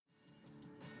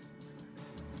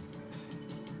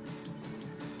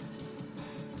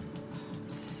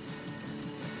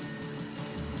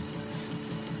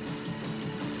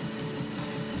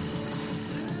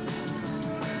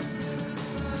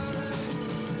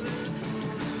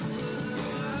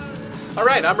All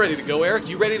right, I'm ready to go, Eric.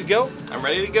 You ready to go? I'm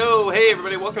ready to go. Hey,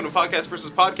 everybody, welcome to Podcast versus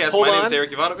Podcast. My name is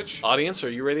Eric Ivanovich. Audience, are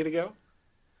you ready to go?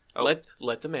 Oh.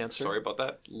 Let them answer. Sorry about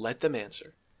that. Let them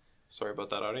answer. Sorry about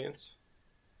that, audience.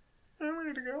 I'm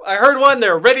ready to go. I heard one.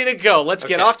 They're ready to go. Let's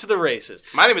get off to the races.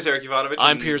 My name is Eric Ivanovich.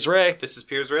 I'm Piers Ray. This is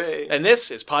Piers Ray. And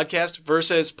this is Podcast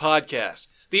versus Podcast,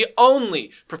 the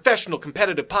only professional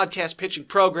competitive podcast pitching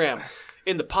program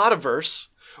in the Podiverse.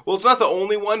 Well, it's not the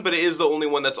only one, but it is the only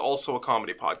one that's also a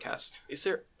comedy podcast.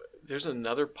 There's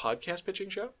another podcast pitching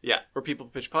show? Yeah. Where people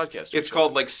pitch podcasts. It's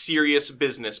called like Serious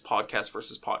Business Podcast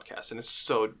versus Podcast, and it's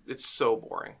so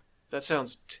boring. That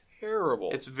sounds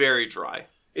terrible. It's very dry.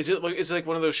 Is it like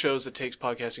one of those shows that takes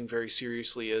podcasting very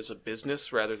seriously as a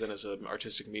business rather than as an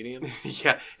artistic medium?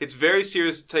 Yeah, it's very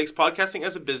serious. It takes podcasting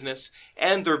as a business,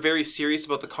 and they're very serious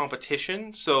about the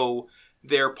competition, so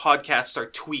their podcasts are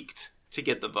tweaked to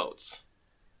get the votes.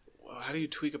 Well, how do you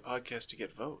tweak a podcast to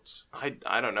get votes? I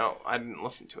don't know. I didn't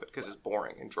listen to it because it's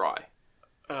boring and dry.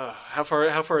 How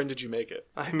far in did you make it?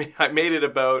 I made it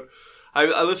about...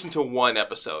 I listened to one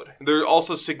episode. They're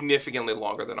also significantly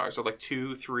longer than ours. They're like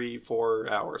 2, 3, 4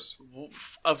 hours.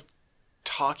 Of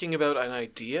talking about an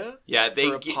idea? Yeah,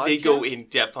 they go in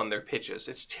depth on their pitches.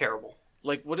 It's terrible.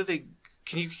 Like, what do they...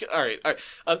 All right.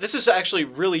 This is actually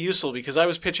really useful because I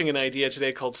was pitching an idea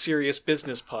today called Serious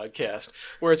Business Podcast,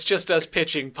 where it's just us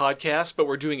pitching podcasts, but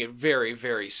we're doing it very,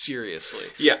 very seriously.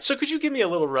 Yeah. So could you give me a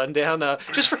little rundown? I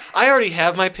already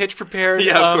have my pitch prepared.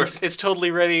 Yeah, of course. It's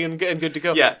totally ready and good to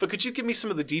go. Yeah. But could you give me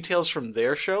some of the details from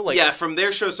their show? From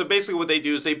their show. So basically what they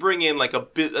do is they bring in like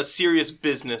a serious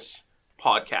business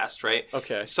podcast, right?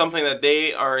 Okay. Something that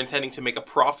they are intending to make a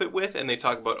profit with, and they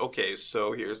talk about, okay,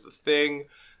 so here's the thing.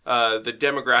 The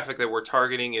demographic that we're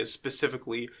targeting is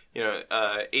specifically,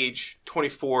 age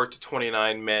 24 to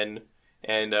 29 men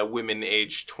and women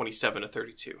age 27 to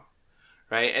 32,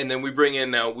 right? And then we bring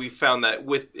in now, we found that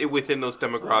within those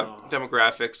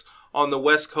demographics on the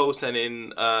West Coast and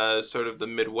in sort of the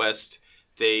Midwest,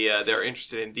 they're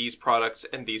interested in these products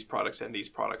and these products and these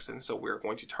products, and so we're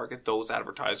going to target those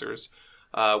advertisers.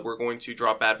 We're going to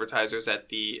drop advertisements at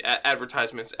the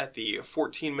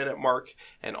 14-minute mark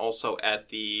and also at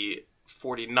the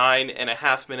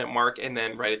 49.5-minute mark, and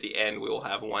then right at the end we will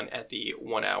have one at the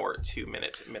 1 hour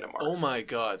 2-minute mark. Oh my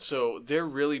god! So they're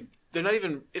not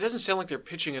even. It doesn't sound like they're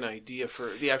pitching an idea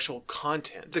for the actual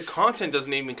content. The content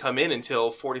doesn't even come in until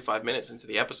 45 minutes into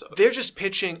the episode. They're just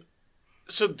pitching.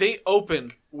 So they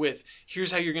open with,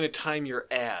 "Here's how you're going to time your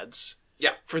ads."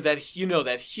 Yeah. For that,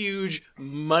 that huge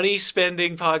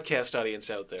money-spending podcast audience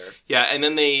out there. Yeah, and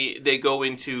then they go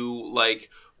into,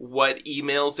 like, what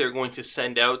emails they're going to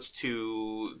send out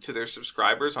to their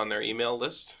subscribers on their email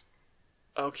list.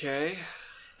 Okay.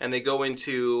 And they go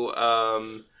into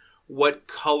what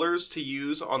colors to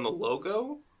use on the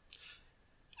logo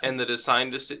and the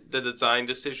design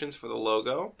decisions for the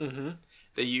logo. Mm-hmm.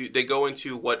 They go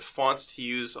into what fonts to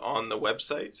use on the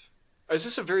website. Is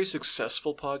this a very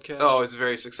successful podcast? Oh, it's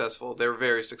very successful. They're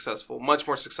very successful. Much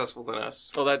more successful than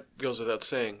us. Well, that goes without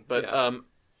saying. But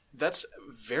that's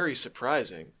very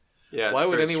surprising. Yeah. Why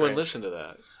would anyone listen to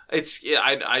that?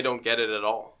 I don't get it at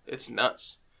all. It's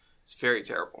nuts. It's very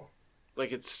terrible.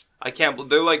 I can't.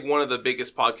 They're like one of the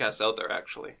biggest podcasts out there,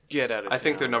 actually. Get out of town. I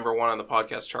think they're number 1 on the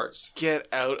podcast charts. Get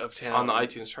out of town. On the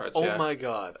iTunes charts, Oh my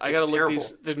god. I gotta look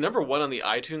these. They're number 1 on the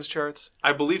iTunes charts?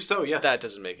 I believe so, yes. That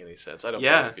doesn't make any sense. I don't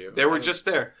believe you. They were just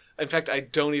there. In fact, I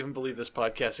don't even believe this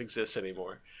podcast exists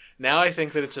anymore. Now I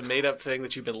think that it's a made-up thing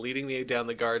that you've been leading me down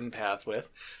the garden path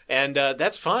with. And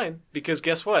that's fine, because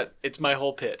guess what? It's my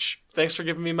whole pitch. Thanks for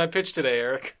giving me my pitch today,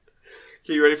 Eric.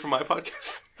 Are you ready for my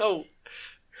podcast? Oh,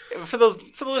 for the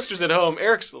listeners at home,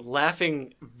 Eric's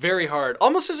laughing very hard,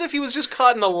 almost as if he was just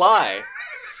caught in a lie.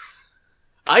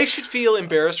 I should feel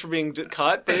embarrassed for being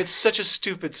caught, but it's such a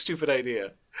stupid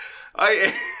idea.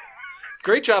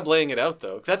 Great job laying it out,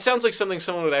 though. That sounds like something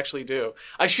someone would actually do.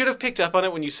 I should have picked up on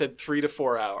it when you said 3 to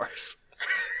 4 hours.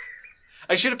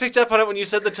 I should have picked up on it when you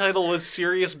said the title was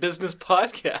Serious Business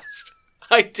Podcast.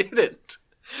 I didn't.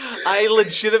 I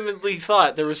legitimately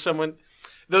thought there was someone...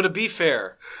 Though, to be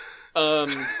fair... I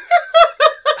can't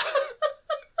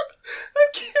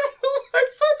believe I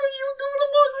thought that you were going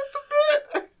along with the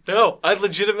bit. No, I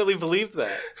legitimately believed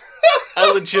that.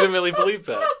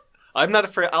 I'm not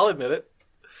afraid. I'll admit it.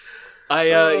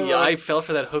 I fell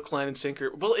for that hook, line, and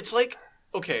sinker. Well, it's like,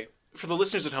 okay, for the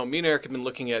listeners at home, me and Eric have been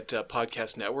looking at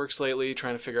podcast networks lately,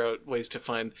 trying to figure out ways to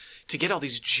get all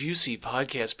these juicy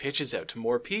podcast pitches out to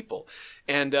more people.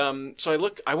 And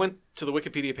so I went to the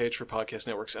Wikipedia page for podcast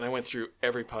networks, and I went through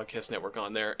every podcast network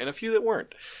on there, and a few that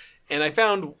weren't. And I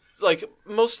found like,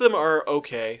 most of them are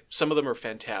okay. Some of them are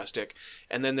fantastic.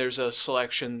 And then there's a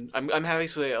selection, I'm having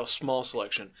to say a small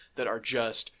selection, that are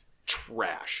just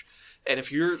trash. And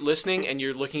if you're listening and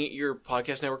you're looking at your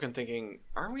podcast network and thinking,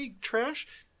 are we trash?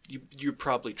 You're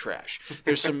probably trash.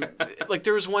 There's some, like,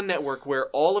 there was one network where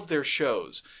all of their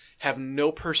shows have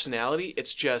no personality.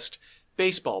 It's just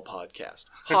baseball podcast,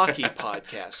 hockey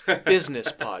podcast,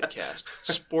 business podcast,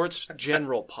 sports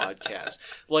general podcast.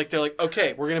 Like, they're like,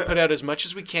 okay, we're going to put out as much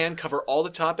as we can, cover all the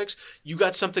topics. You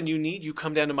got something you need, you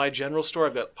come down to my general store.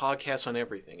 I've got podcasts on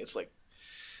everything. It's like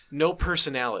no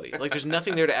personality. Like, there's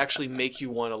nothing there to actually make you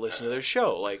want to listen to their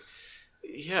show. Like,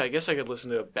 yeah, I guess I could listen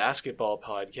to a basketball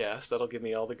podcast. That'll give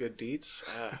me all the good deets.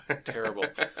 Terrible.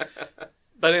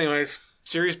 But anyways,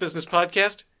 Serious Business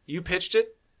Podcast, you pitched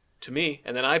it to me,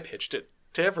 and then I pitched it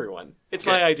to everyone. It's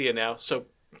my idea now, so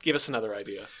give us another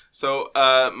idea. So,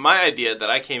 my idea that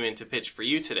I came in to pitch for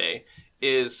you today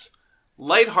is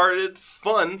lighthearted,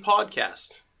 fun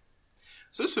podcast.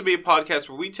 So this would be a podcast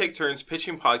where we take turns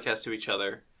pitching podcasts to each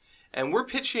other, and we're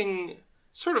pitching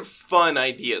sort of fun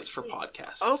ideas for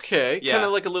podcasts. Okay, Yeah. kind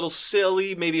of like a little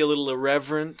silly, maybe a little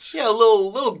irreverent. Yeah, a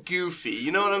little goofy.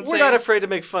 You know what I'm We're saying? not afraid to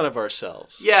make fun of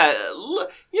ourselves. Yeah,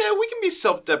 we can be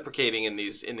self-deprecating in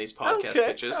these podcast Okay,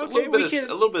 pitches. okay, A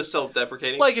little bit of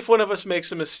self-deprecating. Like if one of us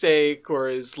makes a mistake or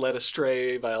is led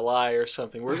astray by a lie or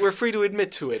something, we're free to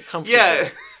admit to it comfortably.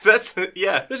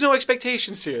 Yeah. There's no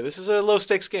expectations here. This is a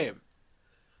low-stakes game.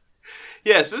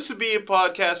 Yeah, so this would be a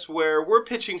podcast where we're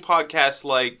pitching podcasts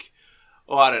like,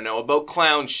 I don't know, about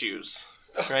clown shoes,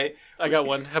 right? I got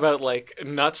one. How about, like,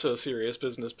 not so serious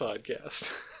business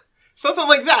podcast? Something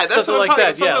like that. That's Something what I'm like talking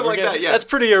that. Something like that, yeah. That's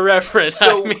pretty irreverent.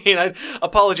 So- I mean,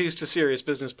 apologies to Serious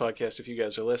Business Podcast if you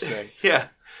guys are listening. Yeah.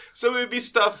 So it would be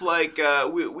stuff like,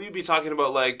 we'd be talking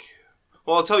about, like,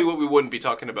 well, I'll tell you what we wouldn't be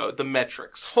talking about, the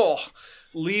metrics. Oh,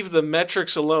 leave the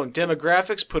metrics alone.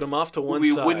 Demographics, put them off to one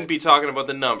We side. wouldn't be talking about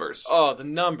the numbers. Oh, the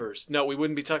numbers. No, we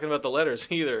wouldn't be talking about the letters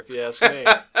either, if you ask me.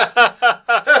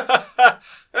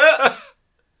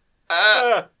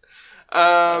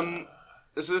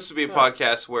 So this would be a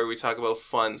podcast where we talk about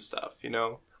fun stuff, you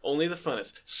know? Only the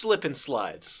funnest. Slip and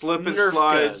slides. Slip and Nerf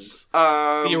slides.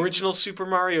 guns. The original Super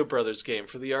Mario Brothers game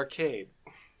for the arcade.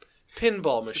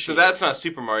 Pinball machines. So that's not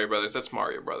Super Mario Brothers, that's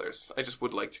Mario Brothers. I just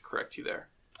would like to correct you there.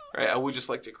 Right? I would just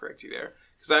like to correct you there.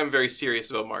 Because I'm very serious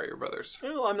about Mario Brothers.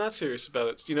 Well, I'm not serious about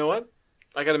it. You know what?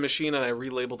 I got a machine and I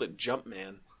relabeled it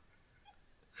Jumpman.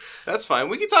 That's fine.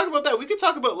 We can talk about that. We could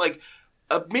talk about, like,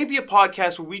 maybe a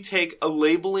podcast where we take a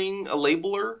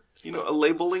labeler, you know, a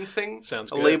labeling thing.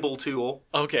 Sounds a good. label tool.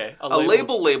 Okay. A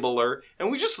label labeler,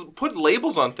 and we just put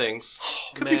labels on things.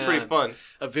 Could be pretty man. fun.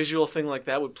 A visual thing like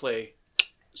that would play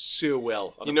so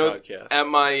well on You a know, podcast. at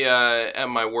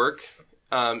my work,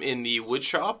 in the wood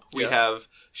shop, we Yeah. have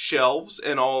shelves,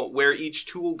 and where each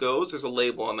tool goes, there's a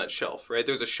label on that shelf, right?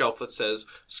 There's a shelf that says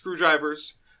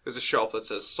screwdrivers. There's a shelf that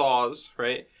says saws,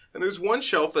 right? And there's one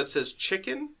shelf that says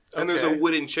chicken, and there's a Okay.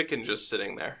 wooden chicken just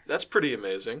sitting there. That's pretty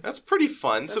amazing. That's pretty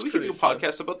fun. So That's we could do a pretty fun.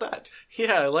 podcast about that.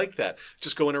 Yeah, I like that.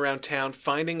 Just going around town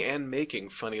finding and making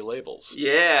funny labels.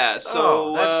 Yeah.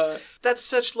 So That's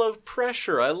such low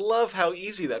pressure. I love how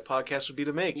easy that podcast would be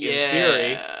to make.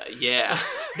 yeah.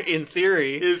 In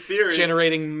theory, In theory.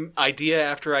 generating idea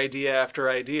after idea after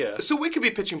idea. So we could be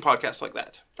pitching podcasts like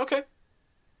that. Okay.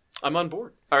 I'm on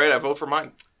board. All right, I vote for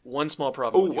mine. One small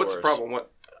problem Oh, with what's the yours. problem?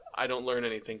 What? I don't learn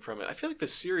anything from it. I feel like the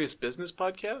Serious Business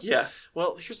Podcast. Yeah.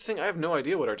 Well, here's the thing. I have no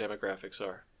idea what our demographics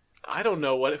are. I don't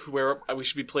know where we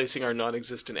should be placing our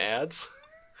non-existent ads.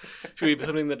 Should we be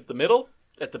putting them at the middle?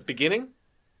 At the beginning?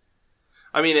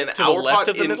 I mean, To the left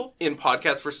of the middle? in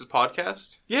podcast versus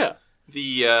podcast, Yeah.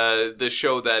 the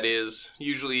show that is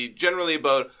generally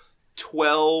about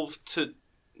 12 to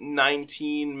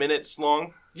 19 minutes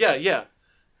long. Yeah.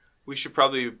 We should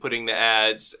probably be putting the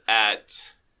ads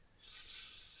at,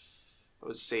 I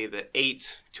would say, the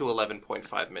 8 to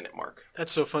 11.5 minute mark.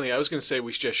 That's so funny. I was going to say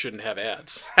we just shouldn't have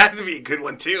ads. That'd be a good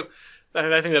one too.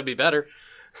 I think that'd be better.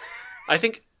 I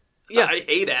think, yeah. I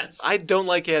hate ads. I don't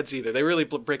like ads either. They really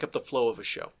break up the flow of a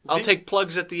show. I'll take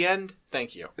plugs at the end.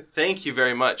 Thank you. Thank you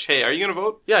very much. Hey, are you gonna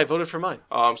vote? Yeah, I voted for mine.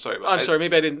 Oh, I'm sorry. I'm sorry.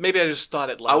 Maybe I didn't. Maybe I just thought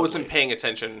it loudly. I wasn't paying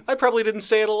attention. I probably didn't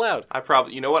say it aloud.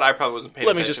 You know what? I probably wasn't paying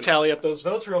Let attention. me just tally up those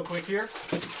votes real quick here.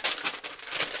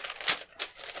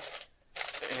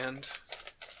 And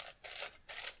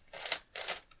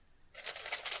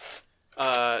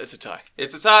it's a tie.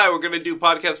 It's a tie. We're going to do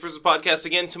podcast versus podcast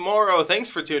again tomorrow. Thanks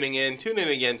for tuning in. Tune in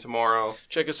again tomorrow.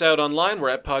 Check us out online. We're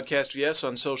at Podcast VS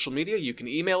on social media. You can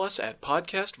email us at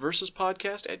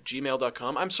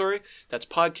podcastversuspodcast@gmail.com. I'm sorry, that's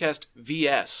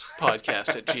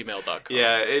podcastvspodcast@gmail.com.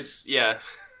 Yeah,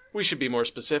 We should be more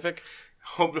specific.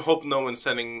 Hope no one's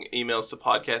sending emails to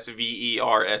podcast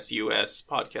VERSUS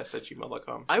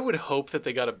podcast@gmail.com. I would hope that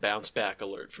they got a bounce back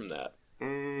alert from that.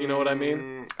 You know what I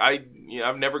mean? I've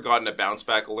never gotten a bounce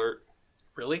back alert.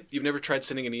 Really? You've never tried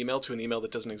sending an email to an email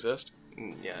that doesn't exist?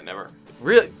 Yeah, never.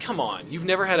 Really? Come on. You've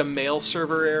never had a mail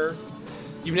server error?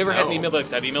 You've never had an email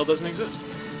that email doesn't exist?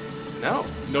 No.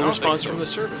 No response from the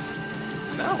server?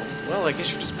 No. Well, I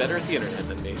guess you're just better at the internet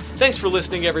than me. Thanks for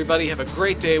listening, everybody. Have a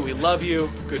great day. We love you.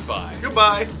 Goodbye.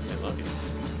 Goodbye.